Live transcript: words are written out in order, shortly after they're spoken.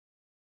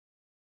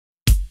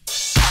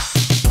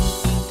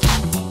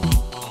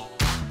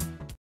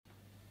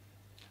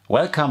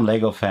Welcome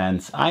Lego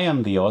fans, I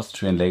am the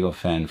Austrian Lego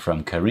fan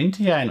from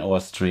Carinthia in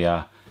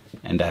Austria,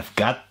 and I've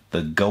got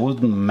the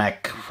golden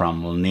Mech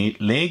from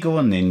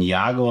Lego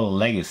Ninjago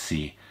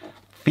Legacy,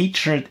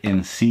 featured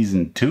in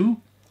Season 2.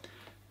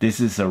 This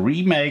is a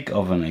remake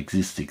of an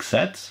existing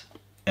set,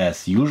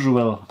 as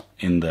usual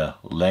in the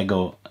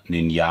Lego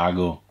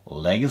Ninjago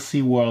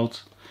Legacy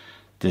world.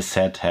 This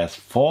set has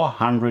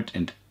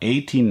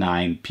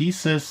 489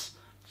 pieces,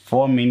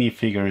 4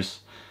 minifigures,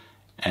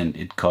 and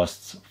it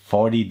costs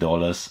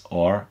 $40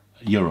 or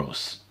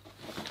euros.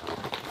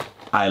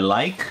 I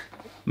like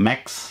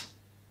mechs,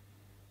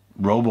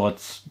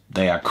 robots,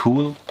 they are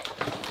cool,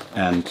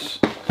 and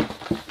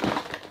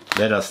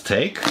let us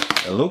take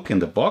a look in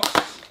the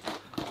box,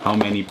 how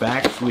many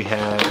bags we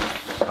have,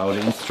 how the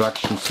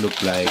instructions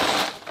look like.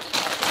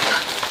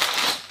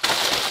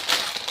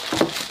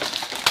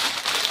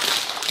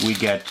 We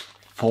get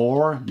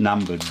 4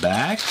 numbered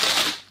bags.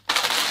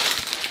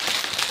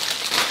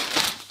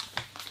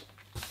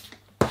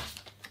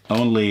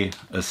 Only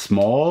a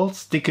small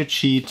sticker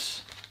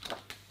sheet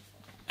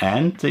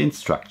and the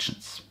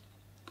instructions.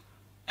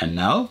 And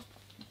now,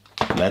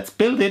 let's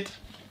build it!